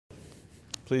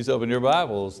Please open your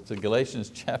Bibles to Galatians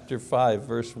chapter 5,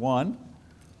 verse 1.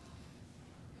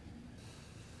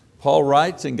 Paul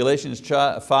writes in Galatians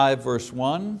 5, verse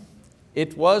 1,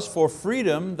 "It was for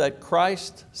freedom that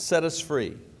Christ set us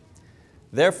free.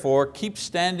 Therefore, keep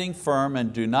standing firm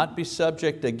and do not be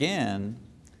subject again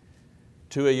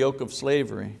to a yoke of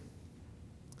slavery."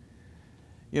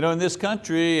 You know, in this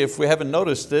country, if we haven't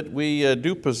noticed it, we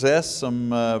do possess some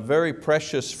very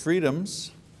precious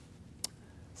freedoms.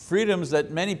 Freedoms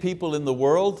that many people in the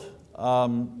world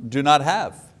do not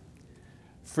have.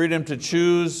 Freedom to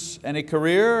choose any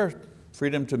career,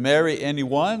 freedom to marry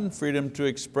anyone, freedom to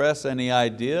express any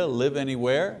idea, live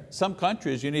anywhere. Some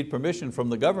countries you need permission from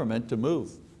the government to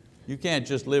move. You can't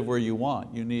just live where you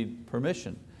want, you need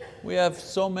permission. We have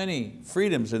so many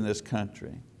freedoms in this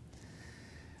country.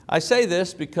 I say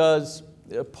this because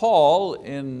Paul,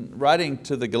 in writing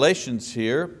to the Galatians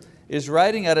here, is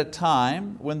writing at a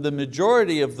time when the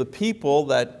majority of the people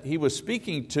that he was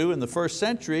speaking to in the first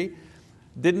century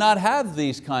did not have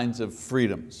these kinds of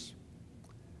freedoms.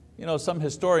 You know, some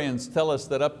historians tell us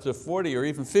that up to 40 or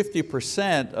even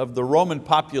 50% of the Roman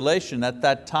population at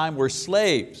that time were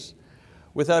slaves,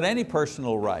 without any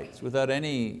personal rights, without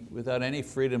any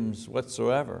freedoms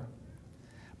whatsoever.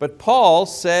 But Paul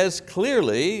says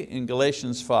clearly in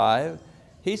Galatians 5,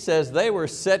 he says they were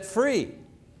set free.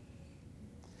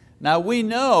 Now we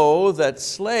know that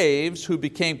slaves who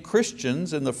became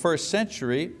Christians in the first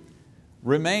century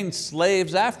remained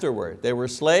slaves afterward. They were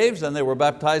slaves and they were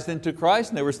baptized into Christ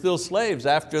and they were still slaves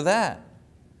after that.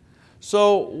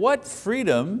 So what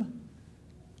freedom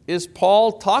is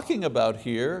Paul talking about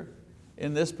here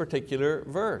in this particular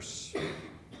verse?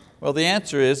 Well, the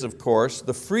answer is, of course,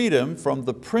 the freedom from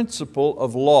the principle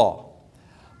of law.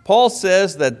 Paul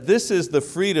says that this is the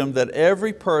freedom that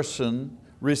every person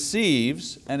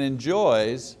receives and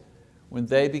enjoys when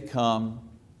they become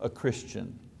a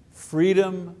Christian.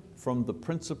 Freedom from the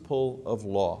principle of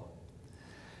law.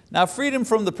 Now, freedom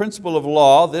from the principle of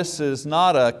law, this is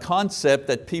not a concept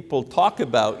that people talk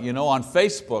about on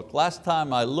Facebook. Last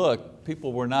time I looked,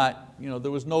 people were not,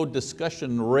 there was no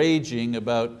discussion raging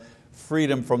about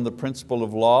freedom from the principle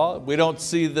of law. We don't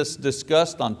see this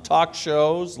discussed on talk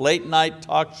shows, late night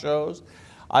talk shows.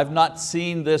 I've not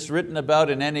seen this written about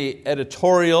in any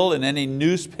editorial, in any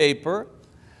newspaper,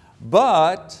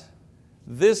 but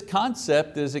this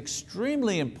concept is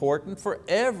extremely important for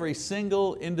every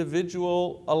single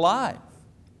individual alive.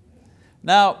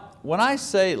 Now, when I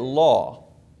say law,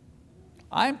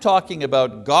 I'm talking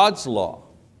about God's law,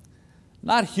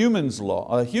 not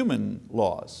human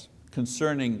laws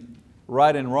concerning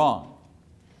right and wrong.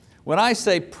 When I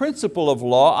say principle of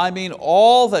law, I mean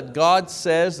all that God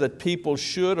says that people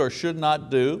should or should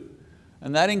not do,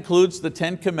 and that includes the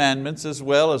 10 Commandments as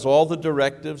well as all the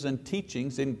directives and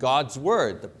teachings in God's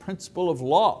word, the principle of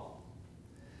law.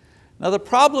 Now the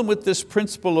problem with this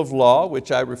principle of law,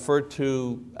 which I refer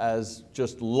to as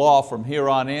just law from here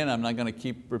on in, I'm not going to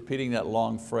keep repeating that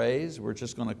long phrase, we're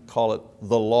just going to call it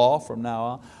the law from now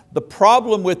on. The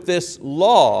problem with this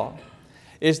law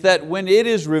is that when it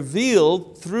is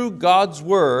revealed through God's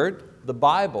word, the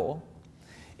Bible,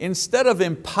 instead of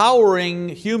empowering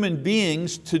human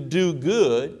beings to do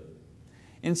good,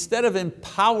 instead of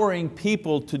empowering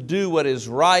people to do what is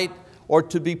right or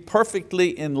to be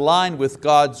perfectly in line with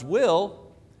God's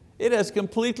will, it has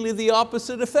completely the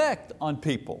opposite effect on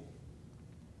people.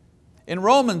 In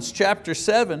Romans chapter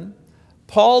 7,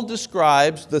 Paul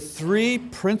describes the 3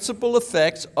 principal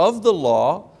effects of the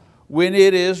law when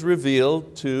it is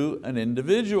revealed to an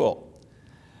individual.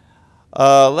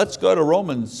 Let's go to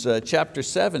Romans chapter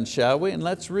 7, shall we? And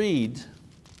let's read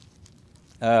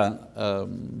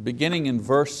beginning in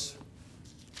verse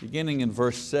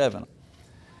 7.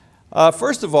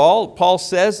 First of all, Paul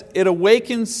says, it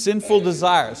awakens sinful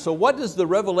desires. So what does the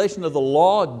revelation of the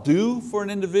law do for an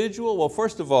individual? Well,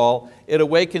 first of all, it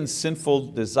awakens sinful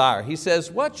desire. He says,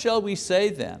 what shall we say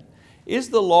then? Is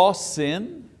the law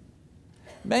sin?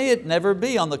 May it never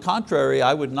be. On the contrary,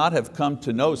 I would not have come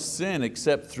to know sin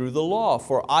except through the law,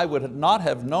 for I would not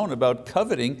have known about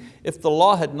coveting if the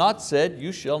law had not said,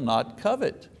 you shall not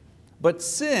covet. But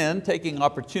sin, taking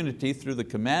opportunity through the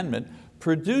commandment,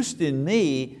 produced in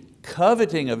me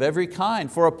coveting of every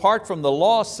kind, for apart from the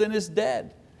law, sin is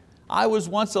dead. I was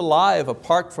once alive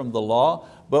apart from the law,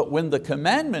 but when the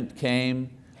commandment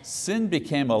came, sin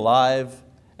became alive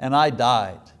and I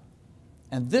died.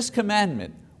 And this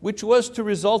commandment, which was to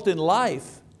result in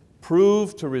life,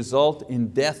 proved to result in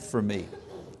death for me.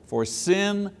 For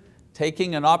sin,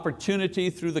 taking an opportunity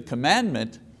through the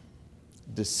commandment,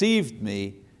 deceived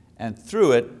me and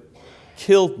through it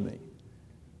killed me.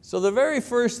 So the very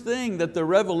first thing that the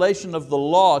revelation of the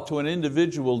law to an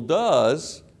individual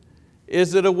does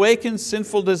is it awakens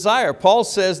sinful desire. Paul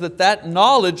says that that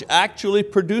knowledge actually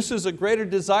produces a greater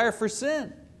desire for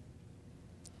sin.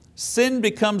 Sin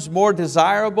becomes more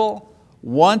desirable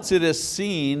once it is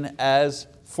seen as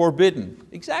forbidden.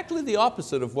 Exactly the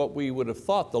opposite of what we would have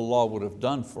thought the law would have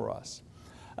done for us.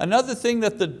 Another thing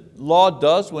that the law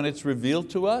does when it's revealed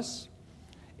to us,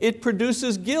 it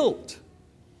produces guilt.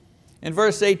 In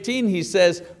verse 18 he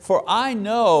says, "For I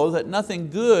know that nothing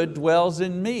good dwells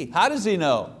in me." How does he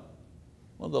know?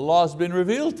 Well, the law has been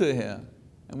revealed to him.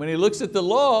 And when he looks at the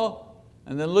law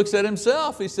and then looks at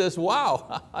himself, he says,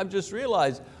 wow, I've just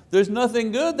realized there's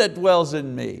nothing good that dwells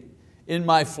in me, in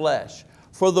my flesh.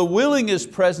 For the willing is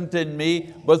present in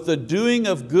me, but the doing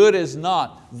of good is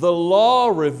not. The law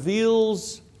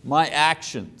reveals my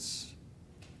actions.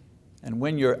 And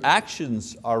when your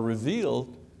actions are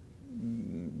revealed,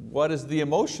 what is the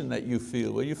emotion that you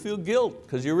feel? Well, you feel guilt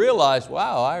because you realize,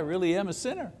 wow, I really am a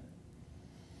sinner.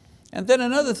 And then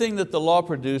another thing that the law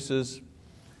produces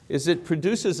is it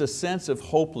produces a sense of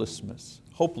hopelessness.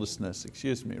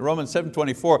 Romans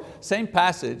 7:24, same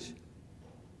passage.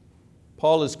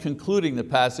 Paul is concluding the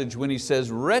passage when he says,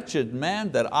 "Wretched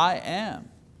man that I am."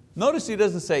 Notice he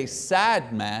doesn't say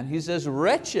sad man, he says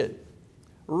wretched.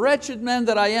 "Wretched man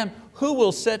that I am, who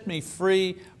will set me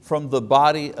free from the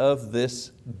body of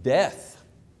this death?"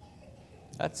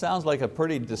 That sounds like a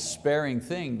pretty despairing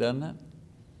thing, doesn't it?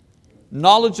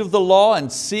 Knowledge of the law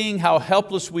and seeing how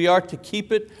helpless we are to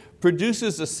keep it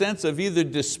produces a sense of either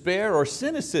despair or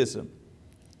cynicism.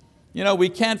 We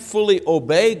can't fully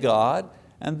obey God,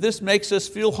 and this makes us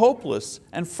feel hopeless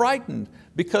and frightened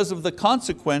because of the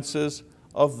consequences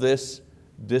of this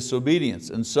disobedience.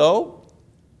 And so,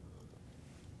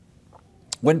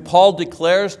 when Paul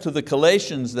declares to the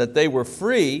Galatians that they were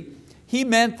free, he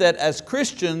meant that as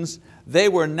Christians, they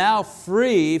were now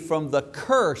free from the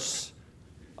curse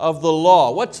of the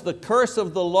law. What's the curse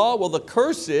of the law? Well, the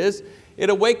curse is it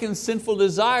awakens sinful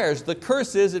desires. The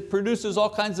curse is it produces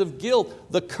all kinds of guilt.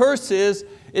 The curse is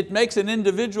it makes an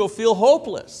individual feel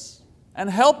hopeless and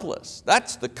helpless.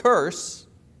 That's the curse.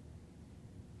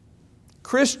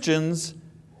 Christians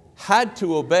had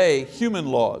to obey human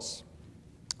laws.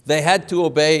 They had to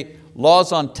obey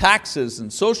laws on taxes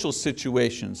and social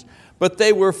situations, but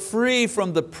they were free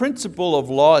from the principle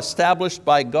of law established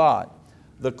by God.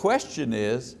 The question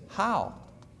is, how?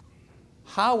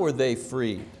 How were they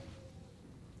freed?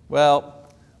 Well,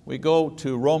 we go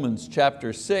to Romans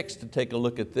chapter 6 to take a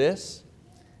look at this.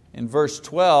 In verse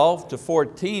 12 to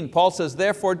 14, Paul says,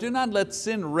 "Therefore do not let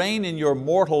sin reign in your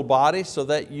mortal body so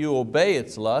that you obey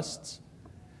its lusts.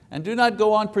 And do not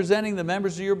go on presenting the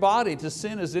members of your body to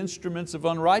sin as instruments of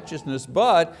unrighteousness,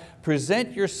 but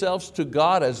present yourselves to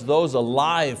God as those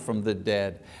alive from the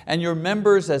dead, and your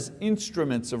members as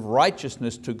instruments of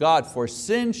righteousness to God. For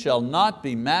sin shall not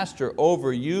be master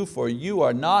over you, for you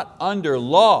are not under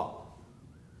law,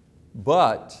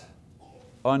 but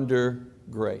under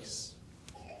grace."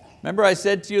 Remember I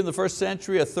said to you in the first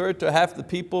century, 1/3 to half the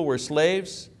people were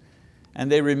slaves, and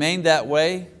they remained that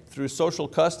way through social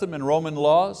custom and Roman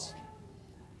laws.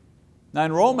 Now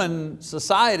in Roman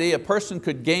society, a person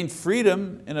could gain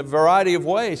freedom in a variety of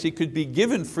ways. He could be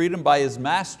given freedom by his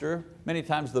master. Many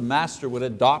times the master would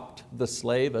adopt the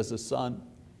slave as a son.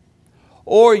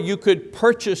 Or you could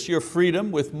purchase your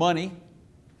freedom with money.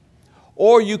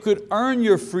 Or you could earn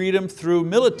your freedom through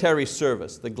military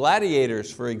service. The gladiators,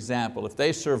 for example, if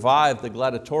they survived the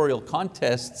gladiatorial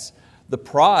contests, the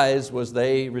prize was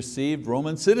they received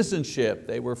Roman citizenship.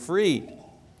 They were freed.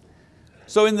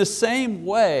 So in the same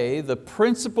way, the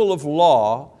principle of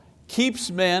law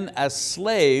keeps men as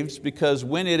slaves because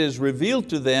when it is revealed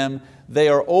to them, they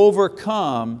are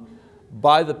overcome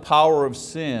by the power of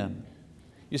sin.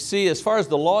 You see, as far as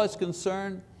the law is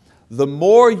concerned, the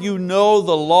more you know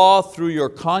the law through your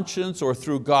conscience or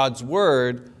through God's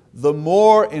word, the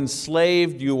more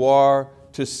enslaved you are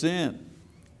to sin.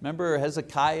 Remember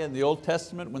Hezekiah in the Old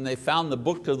Testament when they found the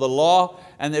book of the law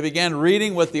and they began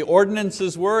reading what the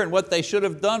ordinances were and what they should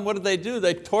have done? What did they do?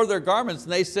 They tore their garments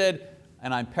and they said,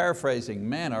 and I'm paraphrasing,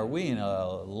 "Man, are we in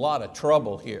a lot of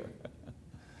trouble here?"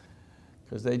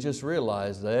 Because they just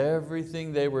realized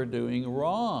everything they were doing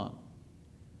wrong.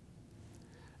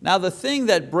 Now the thing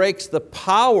that breaks the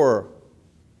power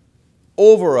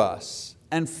over us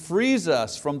and frees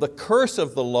us from the curse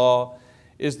of the law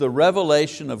is the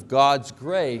revelation of God's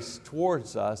grace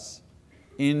towards us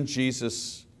in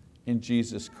Jesus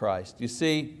Christ. You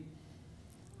see,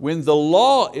 when the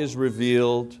law is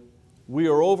revealed, we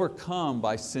are overcome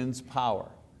by sin's power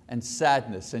and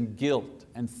sadness and guilt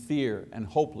and fear and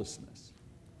hopelessness.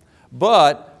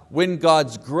 But when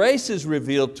God's grace is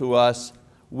revealed to us,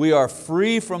 we are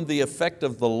free from the effect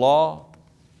of the law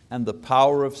and the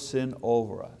power of sin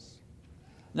over us.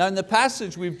 Now in the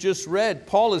passage we've just read,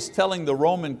 Paul is telling the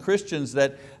Roman Christians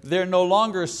that they're no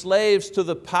longer slaves to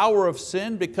the power of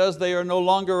sin because they are no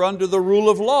longer under the rule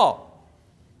of law,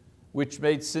 which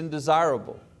made sin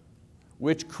desirable,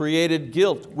 which created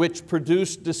guilt, which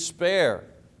produced despair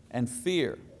and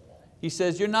fear. He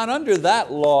says, you're not under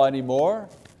that law anymore.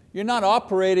 You're not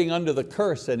operating under the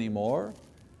curse anymore.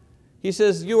 He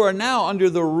says, you are now under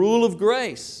the rule of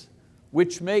grace,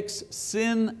 which makes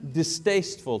sin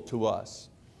distasteful to us.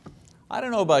 I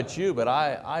don't know about you, but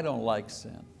I don't like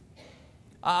sin.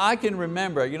 I can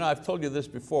remember, I've told you this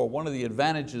before, one of the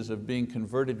advantages of being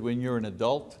converted when you're an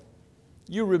adult,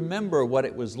 you remember what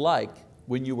it was like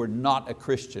when you were not a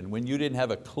Christian, when you didn't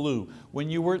have a clue, when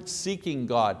you weren't seeking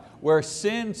God, where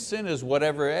sin is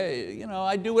whatever,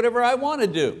 I do whatever I want to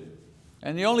do.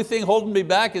 And the only thing holding me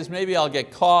back is maybe I'll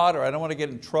get caught or I don't want to get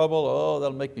in trouble, oh,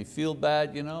 that'll make me feel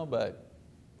bad, but.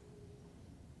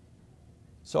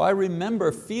 So I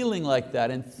remember feeling like that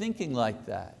and thinking like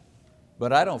that,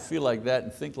 but I don't feel like that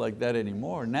and think like that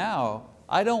anymore. Now,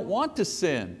 I don't want to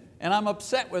sin and I'm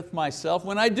upset with myself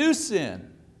when I do sin.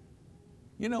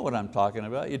 You know what I'm talking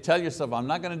about. You tell yourself, I'm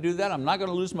not going to do that, I'm not going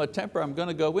to lose my temper, I'm going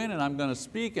to go in and I'm going to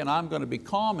speak and I'm going to be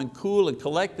calm and cool and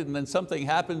collected, and then something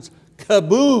happens,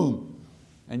 kaboom,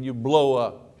 and you blow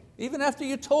up. Even after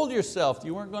you told yourself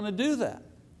you weren't going to do that.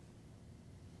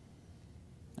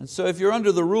 And so if you're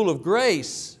under the rule of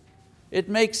grace, it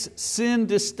makes sin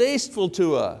distasteful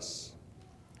to us.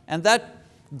 And that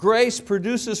grace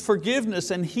produces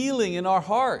forgiveness and healing in our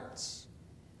hearts.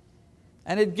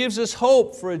 And it gives us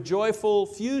hope for a joyful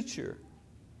future.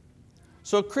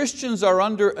 So Christians are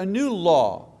under a new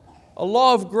law, a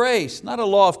law of grace, not a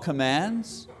law of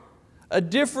commands. A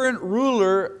different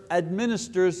ruler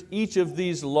administers each of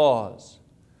these laws.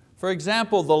 For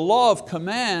example, the law of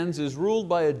commands is ruled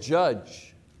by a judge,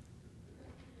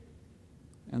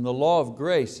 and the law of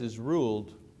grace is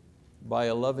ruled by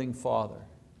a loving Father.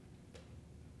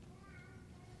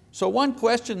 So one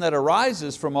question that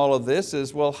arises from all of this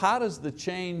is, well, how does the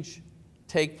change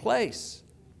take place?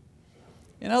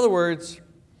 In other words,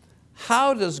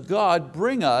 how does God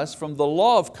bring us from the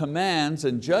law of commands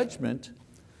and judgment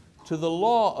to the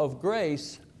law of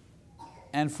grace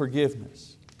and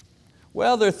forgiveness?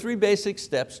 Well, there are three basic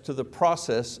steps to the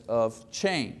process of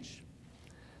change.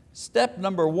 Step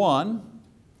number one,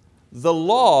 the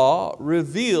law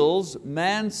reveals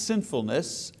man's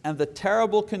sinfulness and the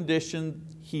terrible condition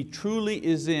he truly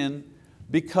is in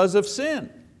because of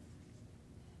sin.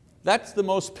 That's the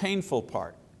most painful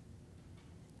part.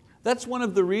 That's one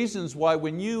of the reasons why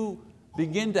when you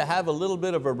begin to have a little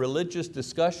bit of a religious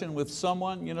discussion with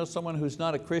someone, someone who's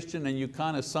not a Christian, and you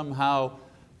kind of somehow,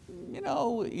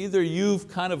 either you've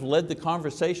kind of led the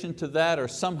conversation to that or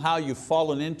somehow you've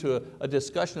fallen into a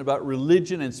discussion about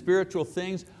religion and spiritual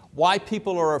things, why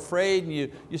people are afraid, and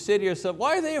you say to yourself,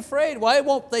 why are they afraid? Why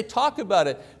won't they talk about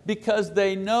it? Because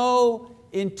they know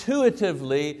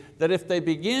intuitively that if they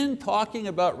begin talking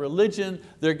about religion,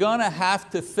 they're going to have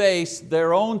to face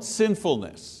their own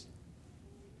sinfulness.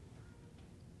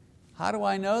 How do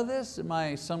I know this? Am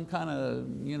I some kind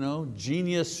of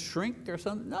genius shrink or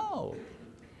something? No.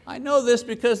 I know this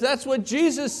because that's what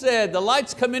Jesus said. The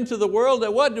light's come into the world,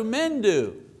 and what do men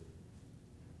do?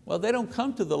 Well, they don't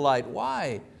come to the light.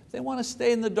 Why? They want to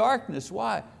stay in the darkness.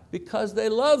 Why? Because they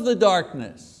love the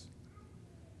darkness.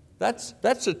 That's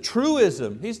a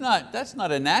truism. That's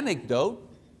not an anecdote.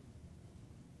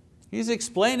 He's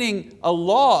explaining a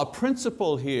law, a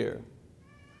principle here.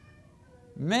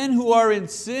 Men who are in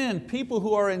sin, people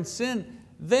who are in sin,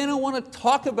 they don't want to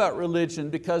talk about religion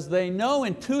because they know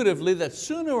intuitively that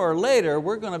sooner or later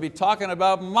we're going to be talking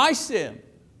about my sin.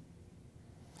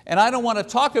 And I don't want to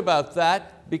talk about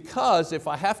that because if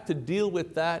I have to deal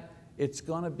with that, it's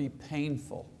going to be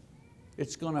painful.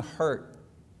 It's going to hurt.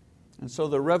 And so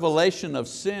the revelation of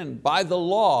sin by the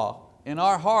law in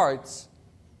our hearts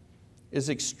is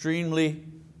extremely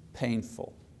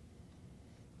painful.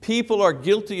 People are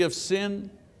guilty of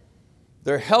sin.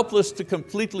 They're helpless to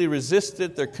completely resist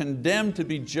it. They're condemned to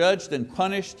be judged and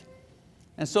punished.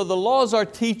 And so the law is our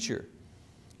teacher.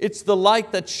 It's the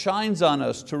light that shines on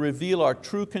us to reveal our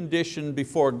true condition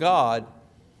before God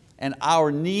and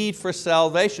our need for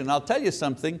salvation. I'll tell you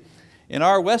something, in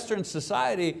our Western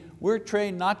society, we're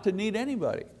trained not to need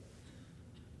anybody.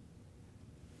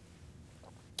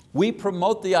 We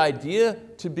promote the idea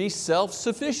to be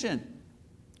self-sufficient,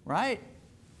 right?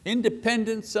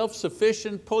 Independent,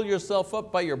 self-sufficient, pull yourself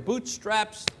up by your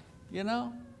bootstraps,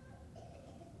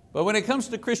 But when it comes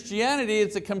to Christianity,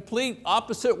 it's a complete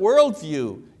opposite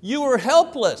worldview. You are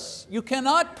helpless. You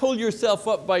cannot pull yourself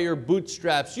up by your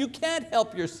bootstraps. You can't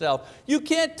help yourself. You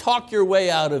can't talk your way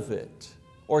out of it,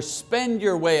 or spend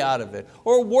your way out of it,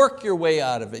 or work your way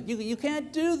out of it. You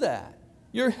can't do that.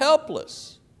 You're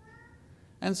helpless.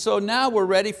 And so now we're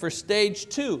ready for stage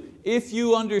 2. If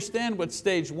you understand what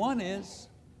stage 1 is.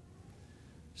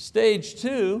 Stage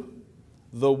 2,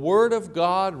 the Word of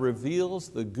God reveals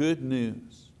the good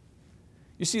news.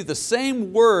 You see, the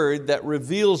same Word that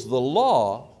reveals the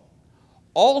law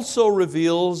also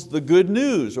reveals the good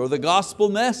news, or the gospel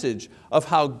message of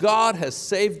how God has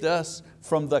saved us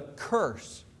from the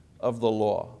curse of the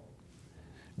law.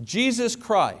 Jesus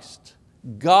Christ,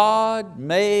 God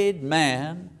made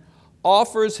man,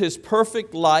 offers His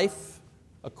perfect life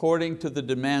according to the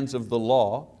demands of the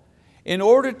law in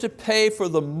order to pay for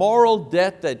the moral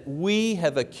debt that we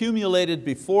have accumulated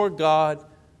before God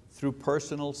through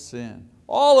personal sin.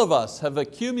 All of us have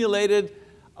accumulated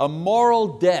a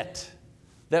moral debt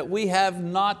that we have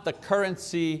not the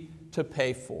currency to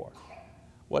pay for.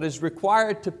 What is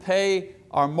required to pay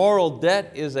our moral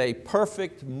debt is a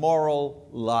perfect moral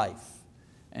life.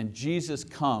 And Jesus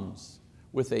comes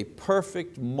with a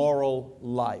perfect moral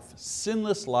life,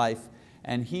 sinless life,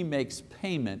 and He makes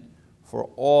payment for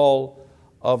all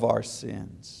of our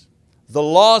sins. The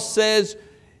law says,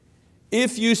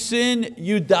 if you sin,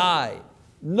 you die.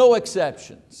 No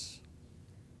exceptions.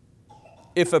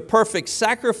 If a perfect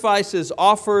sacrifice is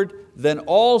offered, then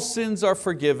all sins are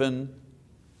forgiven.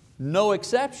 No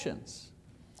exceptions.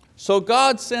 So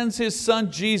God sends His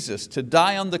Son Jesus to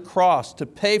die on the cross to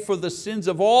pay for the sins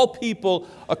of all people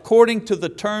according to the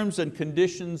terms and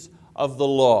conditions of the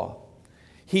law.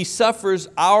 He suffers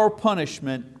our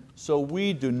punishment so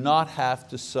we do not have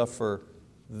to suffer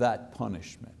that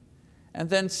punishment. And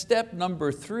then step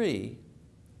number 3,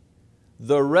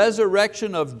 the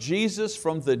resurrection of Jesus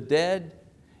from the dead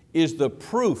is the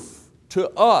proof to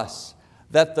us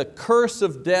that the curse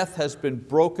of death has been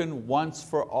broken once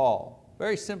for all.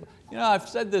 Very simple. You know, I've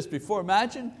said this before.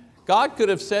 Imagine God could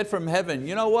have said from heaven,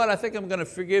 you know what, I think I'm going to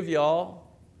forgive you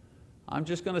all. I'm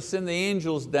just going to send the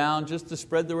angels down just to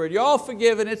spread the word. You're all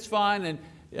forgiven, it's fine,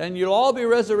 and you'll all be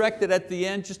resurrected at the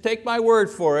end. Just take my word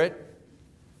for it.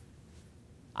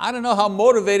 I don't know how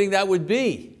motivating that would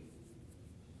be.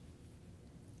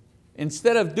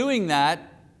 Instead of doing that,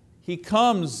 He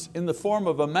comes in the form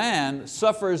of a man,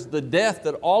 suffers the death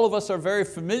that all of us are very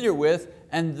familiar with,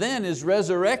 and then is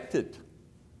resurrected.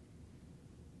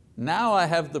 Now I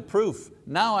have the proof.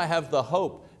 Now I have the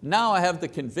hope. Now I have the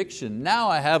conviction. Now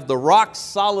I have the rock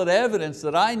solid evidence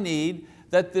that I need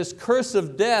that this curse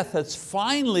of death has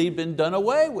finally been done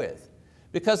away with.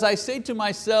 Because I say to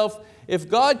myself, if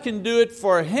God can do it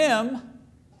for him,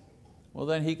 well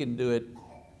then He can do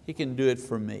it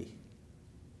for me.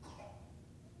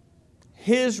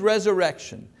 His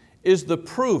resurrection is the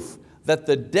proof that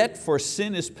the debt for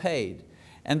sin is paid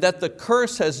and that the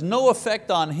curse has no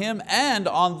effect on Him and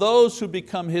on those who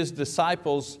become His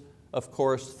disciples, of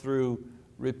course, through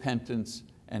repentance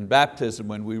and baptism,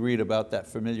 when we read about that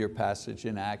familiar passage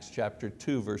in Acts chapter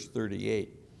 2, verse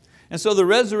 38. And so the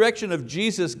resurrection of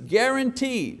Jesus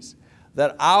guarantees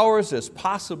that ours is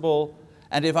possible,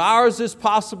 and if ours is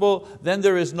possible, then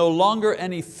there is no longer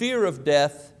any fear of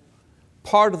death.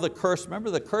 Part of the curse, remember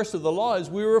the curse of the law is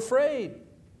we were afraid.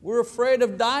 We're afraid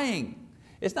of dying.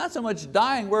 It's not so much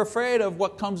dying, we're afraid of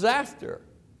what comes after.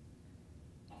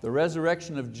 The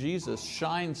resurrection of Jesus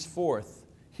shines forth.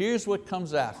 Here's what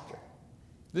comes after.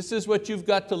 This is what you've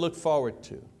got to look forward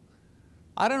to.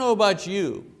 I don't know about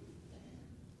you.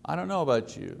 I don't know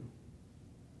about you.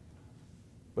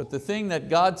 But the thing that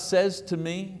God says to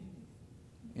me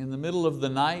in the middle of the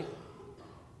night,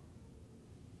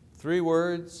 3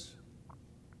 words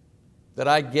that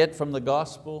I get from the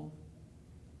gospel,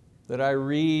 that I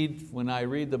read when I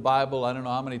read the Bible. I don't know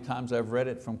how many times I've read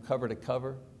it from cover to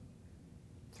cover.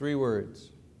 3 words.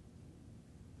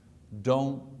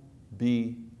 Don't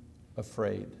be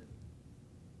afraid.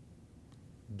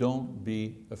 Don't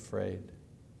be afraid.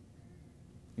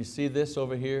 You see this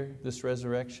over here, this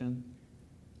resurrection?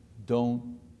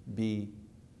 Don't be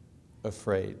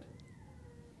afraid.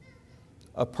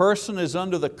 A person is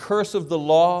under the curse of the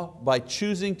law by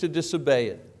choosing to disobey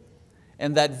it.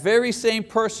 And that very same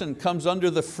person comes under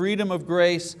the freedom of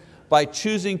grace by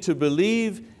choosing to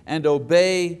believe and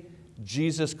obey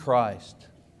Jesus Christ.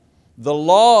 The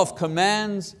law of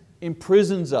commands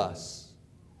imprisons us,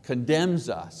 condemns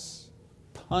us,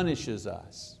 punishes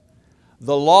us.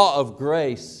 The law of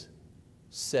grace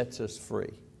sets us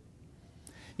free.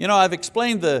 You know, I've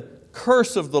explained the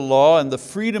curse of the law and the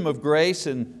freedom of grace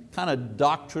in kind of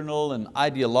doctrinal and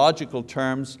ideological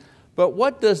terms, but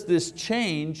what does this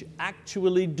change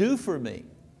actually do for me?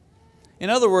 In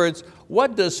other words,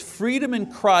 what does freedom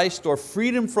in Christ or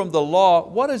freedom from the law,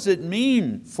 what does it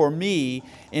mean for me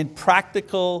in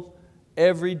practical,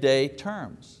 everyday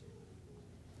terms?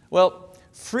 Well,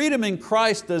 freedom in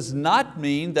Christ does not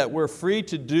mean that we're free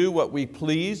to do what we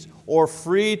please or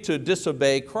free to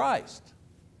disobey Christ.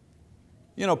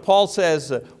 You know, Paul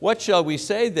says, what shall we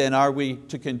say then? Are we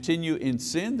to continue in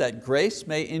sin that grace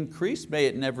may increase? May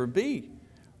it never be.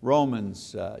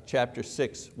 Romans chapter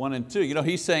 6, 1 and 2. You know,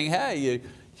 he's saying, hey,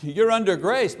 you're under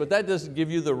grace, but that doesn't give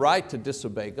you the right to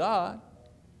disobey God.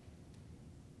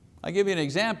 I'll give you an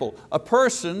example. A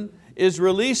person is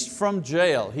released from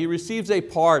jail. He receives a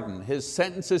pardon. His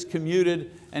sentence is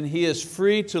commuted and he is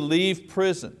free to leave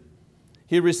prison.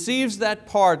 He receives that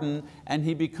pardon and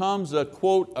he becomes a,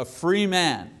 quote, a free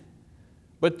man.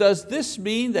 But does this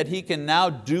mean that he can now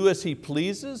do as he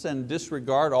pleases and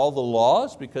disregard all the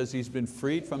laws because he's been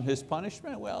freed from his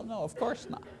punishment? Well, no, of course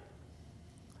not.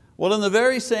 Well, in the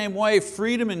very same way,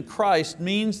 freedom in Christ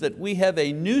means that we have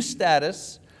a new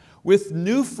status with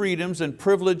new freedoms and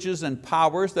privileges and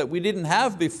powers that we didn't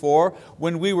have before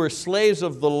when we were slaves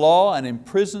of the law and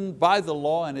imprisoned by the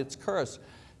law and its curse.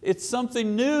 It's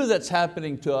something new that's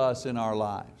happening to us in our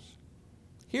lives.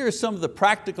 Here are some of the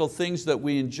practical things that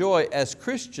we enjoy as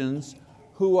Christians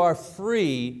who are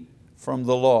free from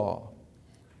the law.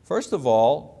 First of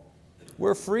all,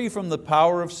 we're free from the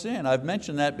power of sin. I've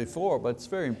mentioned that before, but it's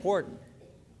very important.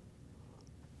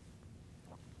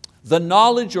 The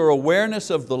knowledge or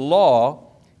awareness of the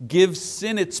law gives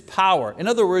sin its power. In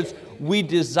other words, we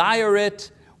desire it,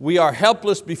 we are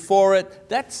helpless before it.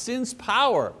 That's sin's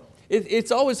power.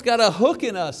 It's always got a hook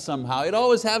in us somehow. It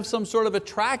always has some sort of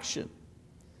attraction.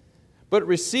 But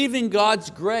receiving God's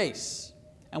grace,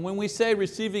 and when we say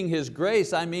receiving His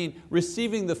grace, I mean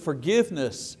receiving the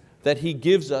forgiveness that He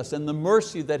gives us and the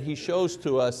mercy that He shows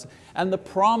to us and the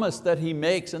promise that He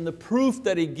makes and the proof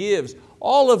that He gives,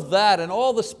 all of that and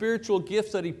all the spiritual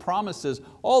gifts that He promises,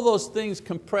 all those things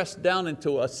compressed down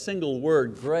into a single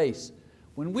word, grace.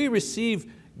 When we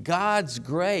receive God's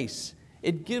grace,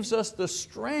 it gives us the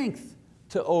strength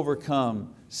to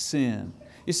overcome sin.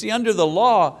 You see, under the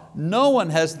law, no one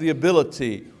has the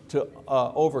ability to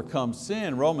overcome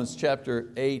sin. Romans chapter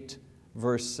 8,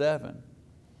 verse 7.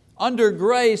 Under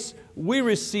grace, we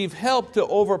receive help to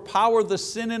overpower the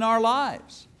sin in our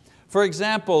lives. For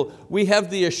example, we have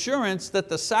the assurance that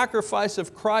the sacrifice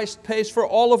of Christ pays for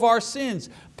all of our sins,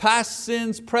 past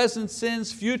sins, present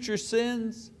sins, future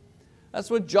sins. That's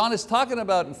what John is talking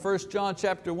about in 1 John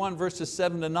chapter 1, verses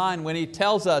 7 to 9, when he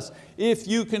tells us, if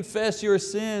you confess your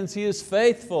sins, He is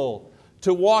faithful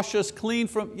to wash us clean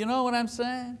from, you know what I'm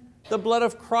saying? The blood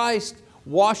of Christ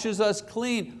washes us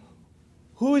clean.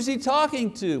 Who is He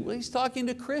talking to? Well, He's talking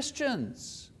to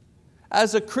Christians.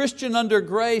 As a Christian under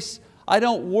grace, I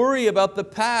don't worry about the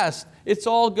past. It's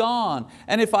all gone.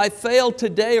 And if I fail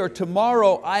today or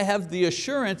tomorrow, I have the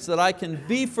assurance that I can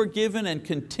be forgiven and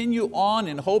continue on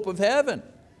in hope of heaven.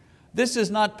 This is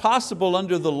not possible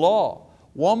under the law.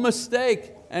 One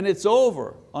mistake and it's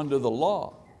over under the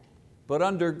law. But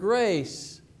under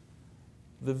grace,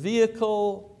 the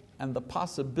vehicle and the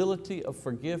possibility of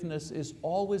forgiveness is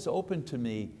always open to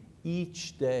me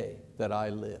each day that I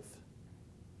live.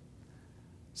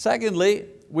 Secondly,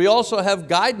 we also have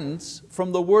guidance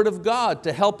from the Word of God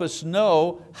to help us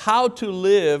know how to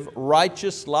live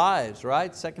righteous lives,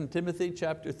 right? 2 Timothy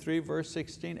chapter 3, verse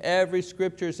 16. Every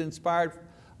scripture is inspired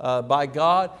by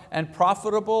God and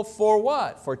profitable for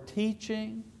what? For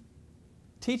teaching.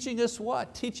 Teaching us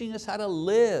what? Teaching us how to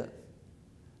live,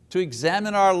 to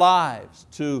examine our lives,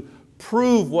 to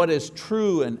prove what is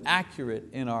true and accurate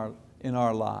in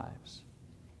our lives.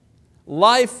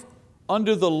 Life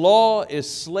under the law is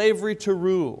slavery to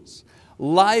rules.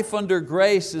 Life under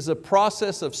grace is a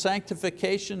process of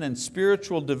sanctification and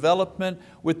spiritual development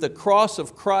with the cross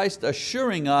of Christ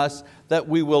assuring us that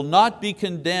we will not be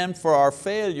condemned for our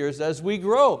failures as we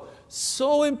grow.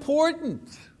 So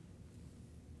important.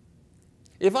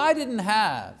 If I didn't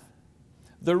have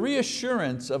the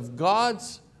reassurance of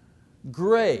God's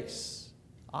grace,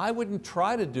 I wouldn't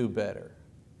try to do better.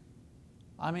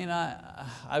 I mean,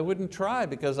 I wouldn't try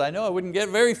because I know I wouldn't get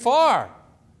very far.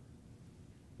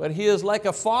 But He is like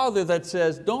a father that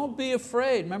says, don't be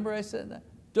afraid. Remember I said that?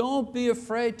 Don't be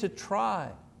afraid to try.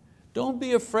 Don't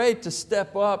be afraid to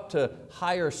step up to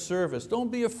higher service.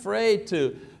 Don't be afraid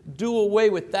to do away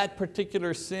with that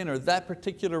particular sin or that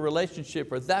particular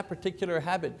relationship or that particular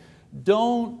habit.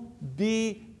 Don't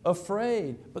be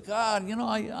afraid. But God,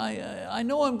 I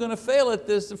know I'm going to fail at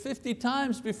this 50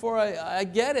 times before I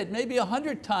get it, maybe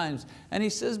 100 times. And He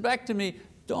says back to me,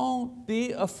 don't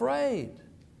be afraid.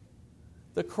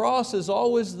 The cross is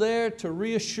always there to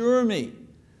reassure me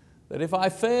that if I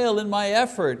fail in my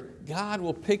effort, God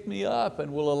will pick me up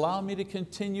and will allow me to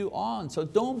continue on. So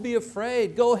don't be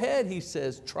afraid. Go ahead, He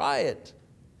says, try it.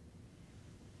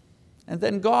 And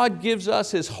then God gives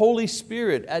us His Holy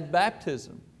Spirit at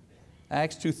baptism.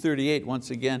 Acts 2:38,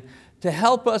 once again, to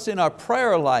help us in our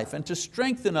prayer life and to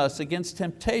strengthen us against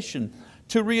temptation,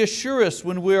 to reassure us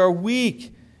when we are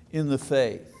weak in the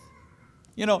faith.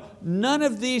 None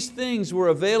of these things were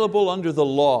available under the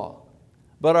law,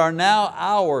 but are now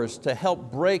ours to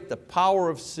help break the power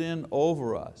of sin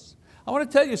over us. I want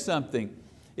to tell you something.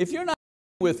 If you're not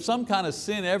with some kind of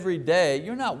sin every day,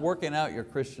 you're not working out your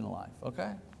Christian life, okay?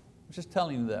 I'm just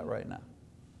telling you that right now.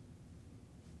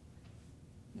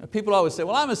 People always say,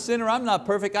 well, I'm a sinner, I'm not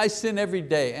perfect, I sin every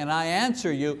day. And I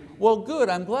answer you, well, good,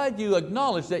 I'm glad you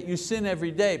acknowledge that you sin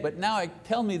every day, but now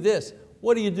tell me this,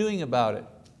 what are you doing about it?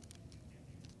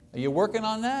 Are you working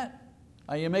on that?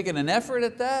 Are you making an effort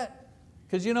at that?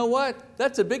 Because you know what?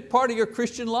 That's a big part of your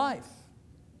Christian life.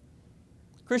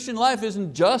 Christian life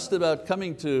isn't just about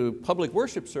coming to public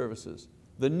worship services.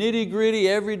 The nitty-gritty,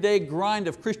 everyday grind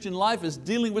of Christian life is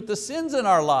dealing with the sins in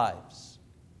our lives.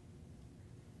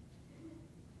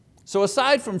 So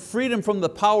aside from freedom from the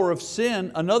power of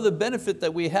sin, another benefit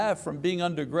that we have from being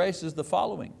under grace is the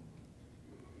following.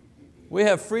 We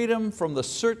have freedom from the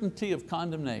certainty of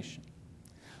condemnation.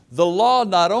 The law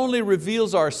not only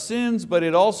reveals our sins, but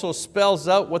it also spells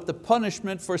out what the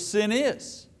punishment for sin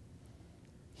is.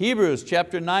 Hebrews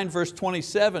chapter 9, verse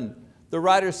 27, the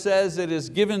writer says it is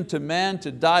given to man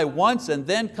to die once and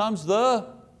then comes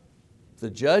the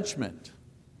judgment.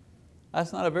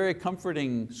 That's not a very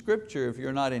comforting scripture if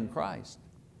you're not in Christ.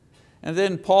 And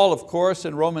then Paul, of course,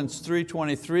 in Romans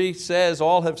 3:23 says,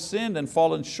 all have sinned and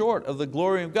fallen short of the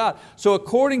glory of God. So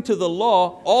according to the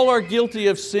law, all are guilty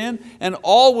of sin and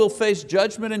all will face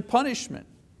judgment and punishment.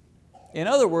 In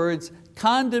other words,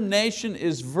 condemnation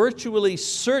is virtually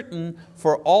certain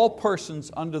for all persons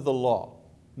under the law.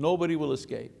 Nobody will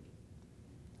escape.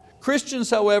 Christians,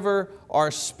 however,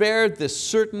 are spared this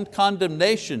certain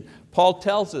condemnation. Paul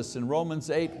tells us in Romans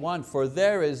 8:1, for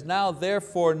there is now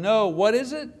therefore no, what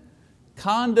is it?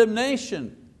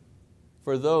 Condemnation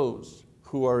for those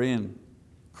who are in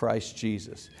Christ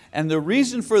Jesus. And the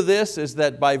reason for this is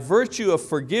that by virtue of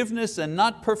forgiveness and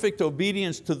not perfect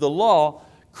obedience to the law,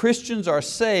 Christians are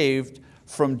saved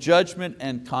from judgment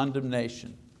and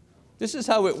condemnation. This is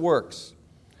how it works.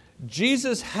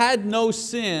 Jesus had no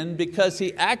sin because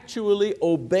He actually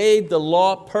obeyed the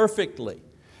law perfectly.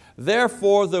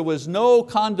 Therefore, there was no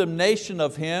condemnation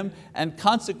of Him and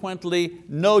consequently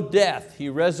no death. He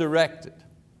resurrected.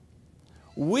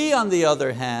 We, on the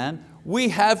other hand, we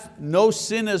have no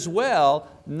sin as well,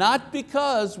 not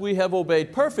because we have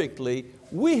obeyed perfectly,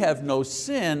 we have no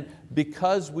sin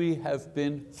because we have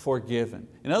been forgiven.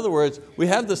 In other words, we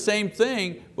have the same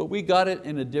thing, but we got it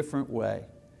in a different way.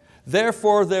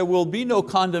 Therefore, there will be no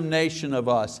condemnation of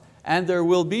us, and there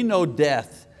will be no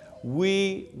death.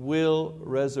 We will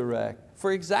resurrect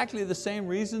for exactly the same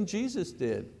reason Jesus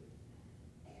did.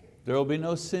 There will be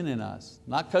no sin in us,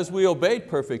 not because we obeyed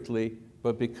perfectly,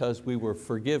 but because we were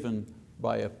forgiven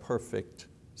by a perfect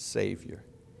Savior.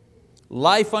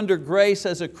 Life under grace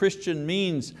as a Christian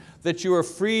means that you are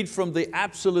freed from the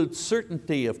absolute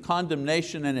certainty of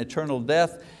condemnation and eternal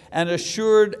death and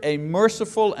assured a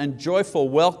merciful and joyful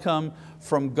welcome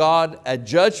from God at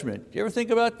judgment. You ever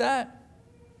think about that?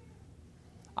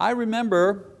 I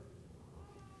remember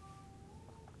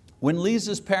when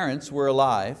Lisa's parents were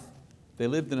alive, they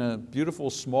lived in a beautiful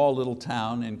small little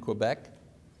town in Quebec,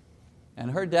 and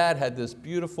her dad had this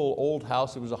beautiful old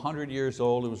house. It was 100 years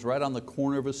old. It was right on the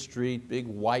corner of a street, big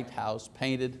white house,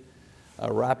 painted, a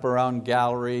wraparound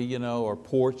gallery, or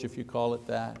porch if you call it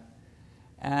that.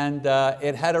 And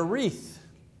it had a wreath.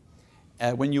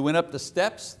 When you went up the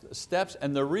steps,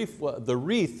 and the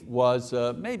wreath was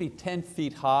maybe 10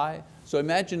 feet high. So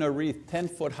imagine a wreath 10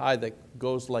 foot high that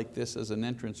goes like this as an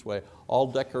entranceway, all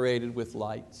decorated with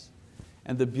lights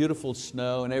and the beautiful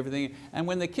snow and everything. And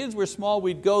when the kids were small,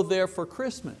 we'd go there for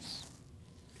Christmas.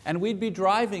 And we'd be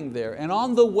driving there. And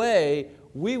on the way,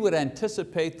 we would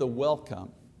anticipate the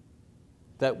welcome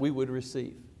that we would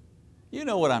receive. You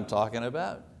know what I'm talking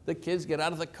about. The kids get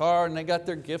out of the car and they got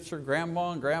their gifts for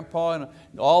grandma and grandpa, and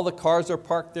all the cars are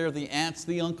parked there, the aunts,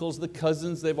 the uncles, the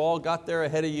cousins, they've all got there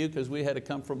ahead of you because we had to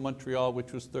come from Montreal,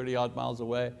 which was 30 odd miles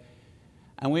away.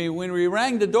 And when we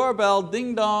rang the doorbell,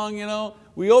 ding dong,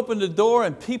 we opened the door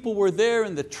and people were there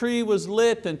and the tree was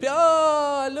lit and,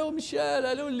 oh, hello Michelle,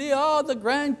 hello Leah, all the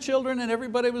grandchildren and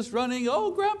everybody was running.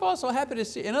 Oh, Grandpa, so happy to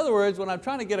see you. In other words, what I'm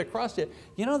trying to get across to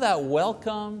you, that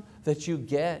welcome that you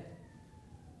get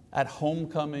at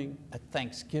homecoming, at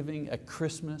Thanksgiving, at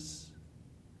Christmas?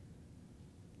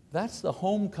 That's the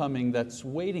homecoming that's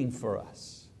waiting for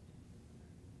us.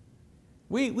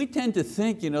 We tend to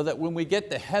think that when we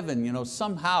get to heaven,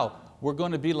 somehow we're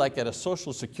going to be like at a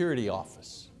Social Security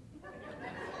office.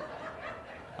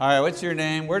 All right, what's your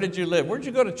name? Where did you live? Where did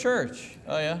you go to church?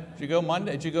 Oh yeah, did you go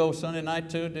Monday? Did you go Sunday night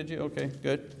too? Did you? Okay,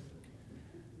 good.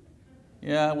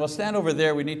 Yeah, well stand over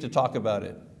there, we need to talk about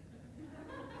it.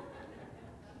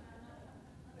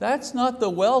 That's not the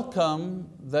welcome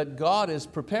that God is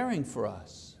preparing for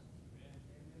us.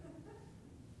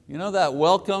 That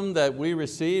welcome that we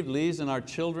receive, Lise and our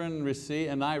children receive,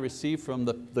 and I receive from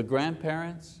the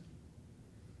grandparents?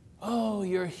 Oh,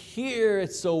 you're here,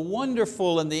 it's so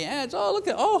wonderful. And the aunts, oh, look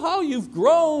at, oh, how you've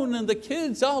grown. And the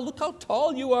kids, oh, look how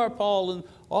tall you are, Paul, and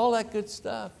all that good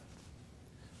stuff.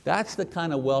 That's the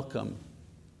kind of welcome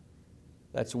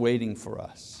that's waiting for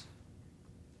us.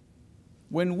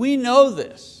 When we know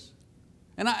this,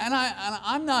 and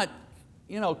I'm not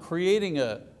creating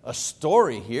a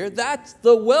story here, that's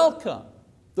the welcome,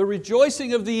 the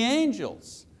rejoicing of the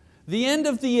angels, the end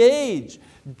of the age,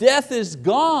 death is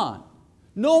gone,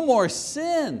 no more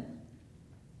sin.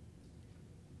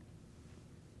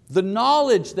 The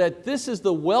knowledge that this is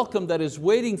the welcome that is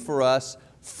waiting for us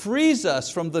frees us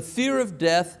from the fear of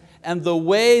death and the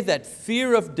way that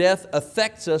fear of death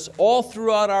affects us all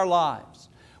throughout our lives.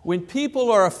 When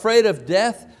people are afraid of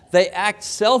death, they act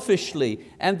selfishly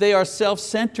and they are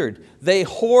self-centered. They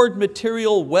hoard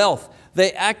material wealth.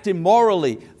 They act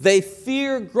immorally. They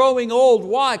fear growing old.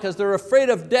 Why? Because they're afraid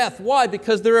of death. Why?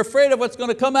 Because they're afraid of what's going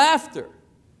to come after.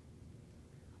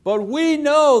 But we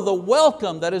know the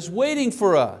welcome that is waiting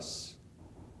for us.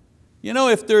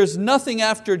 If there's nothing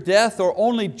after death or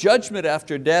only judgment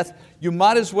after death, you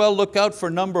might as well look out for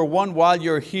number one while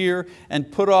you're here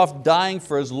and put off dying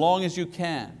for as long as you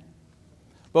can.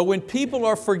 But when people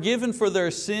are forgiven for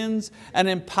their sins and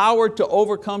empowered to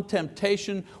overcome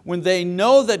temptation, when they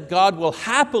know that God will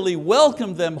happily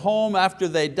welcome them home after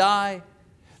they die,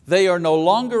 they are no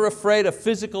longer afraid of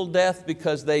physical death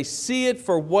because they see it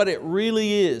for what it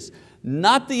really is.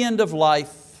 Not the end of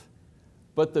life,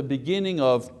 but the beginning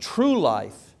of true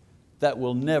life that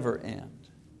will never end.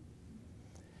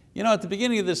 At the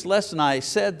beginning of this lesson I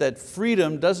said that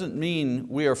freedom doesn't mean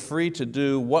we are free to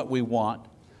do what we want,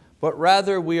 but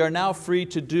rather we are now free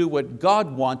to do what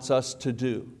God wants us to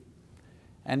do.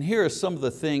 And here are some of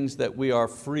the things that we are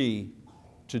free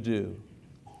to do.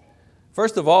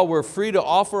 First of all, we're free to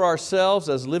offer ourselves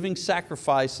as living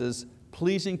sacrifices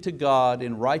pleasing to God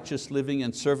in righteous living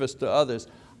and service to others.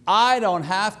 I don't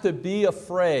have to be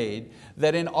afraid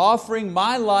that in offering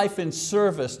my life in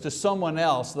service to someone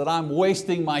else that I'm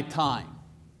wasting my time,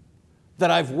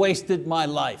 that I've wasted my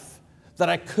life, that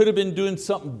I could have been doing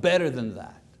something better than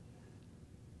that.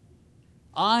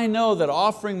 I know that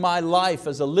offering my life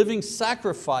as a living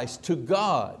sacrifice to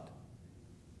God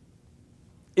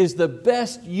is the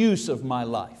best use of my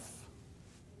life.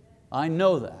 I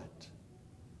know that.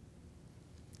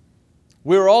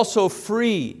 We're also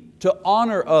free to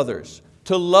honor others,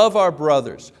 to love our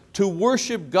brothers, to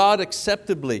worship God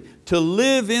acceptably, to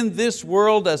live in this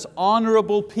world as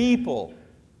honorable people.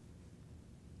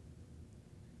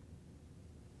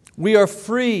 We are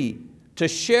free to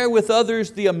share with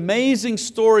others the amazing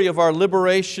story of our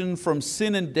liberation from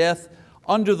sin and death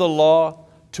under the law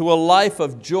to a life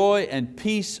of joy and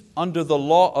peace under the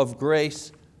law of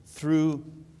grace through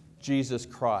Jesus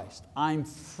Christ. I'm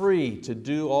free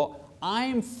to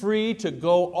I'm free to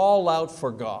go all out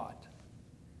for God.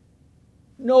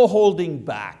 No holding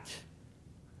back,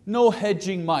 no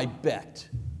hedging my bet.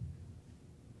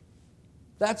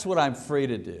 That's what I'm free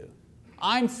to do.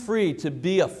 I'm free to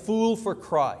be a fool for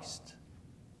Christ.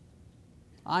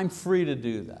 I'm free to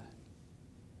do that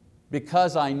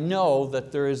because I know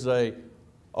that there is a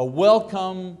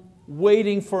welcome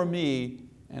waiting for me,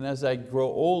 and as I grow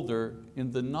older,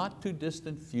 in the not too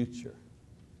distant future.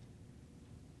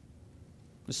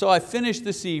 So I finished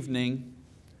this evening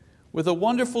with a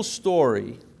wonderful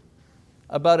story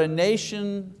about a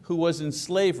nation who was in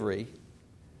slavery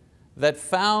that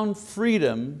found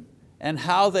freedom and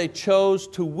how they chose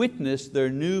to witness their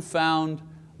newfound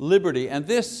liberty. And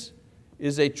this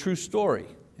is a true story,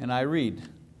 and I read.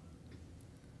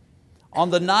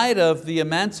 On the night of the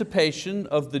emancipation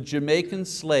of the Jamaican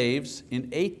slaves in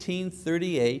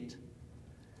 1838,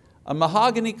 a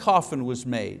mahogany coffin was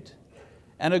made,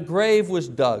 and a grave was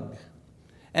dug.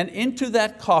 And into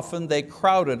that coffin they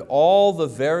crowded all the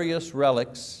various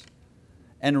relics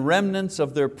and remnants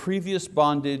of their previous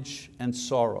bondage and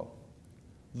sorrow.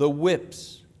 The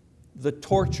whips, the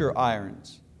torture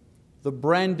irons, the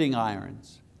branding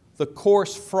irons, the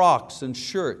coarse frocks and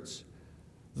shirts,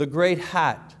 the great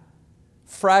hat,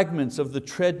 fragments of the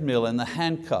treadmill and the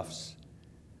handcuffs.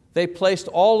 They placed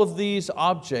all of these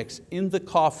objects in the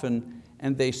coffin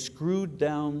and they screwed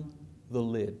down the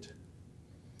lid.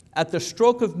 At the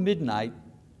stroke of midnight,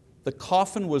 the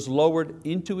coffin was lowered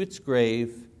into its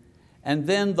grave, and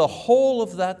then the whole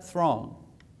of that throng,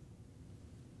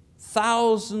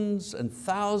 thousands and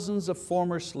thousands of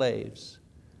former slaves,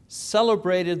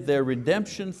 celebrated their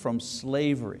redemption from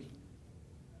slavery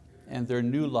and their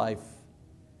new life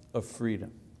of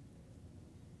freedom.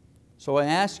 So I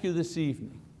ask you this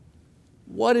evening,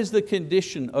 what is the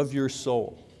condition of your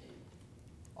soul?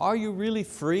 Are you really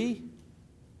free?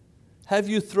 Have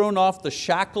you thrown off the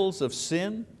shackles of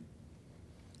sin?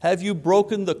 Have you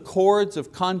broken the cords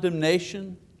of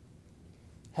condemnation?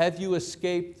 Have you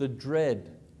escaped the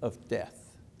dread of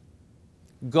death?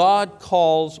 God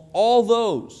calls all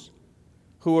those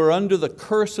who are under the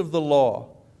curse of the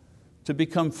law to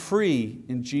become free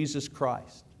in Jesus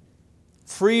Christ.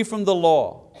 Free from the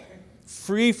law,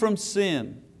 free from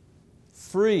sin,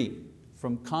 free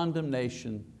from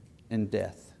condemnation and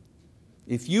death.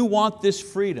 If you want this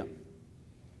freedom,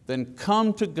 then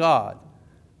come to God,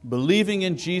 believing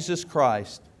in Jesus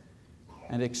Christ,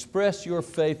 and express your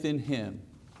faith in Him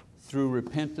through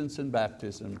repentance and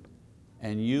baptism,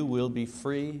 and you will be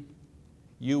free.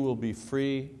 You will be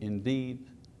free indeed,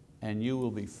 and you will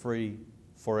be free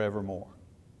forevermore.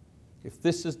 If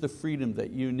this is the freedom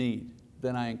that you need,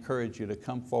 then I encourage you to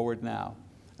come forward now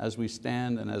as we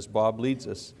stand and as Bob leads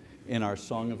us in our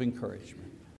song of encouragement.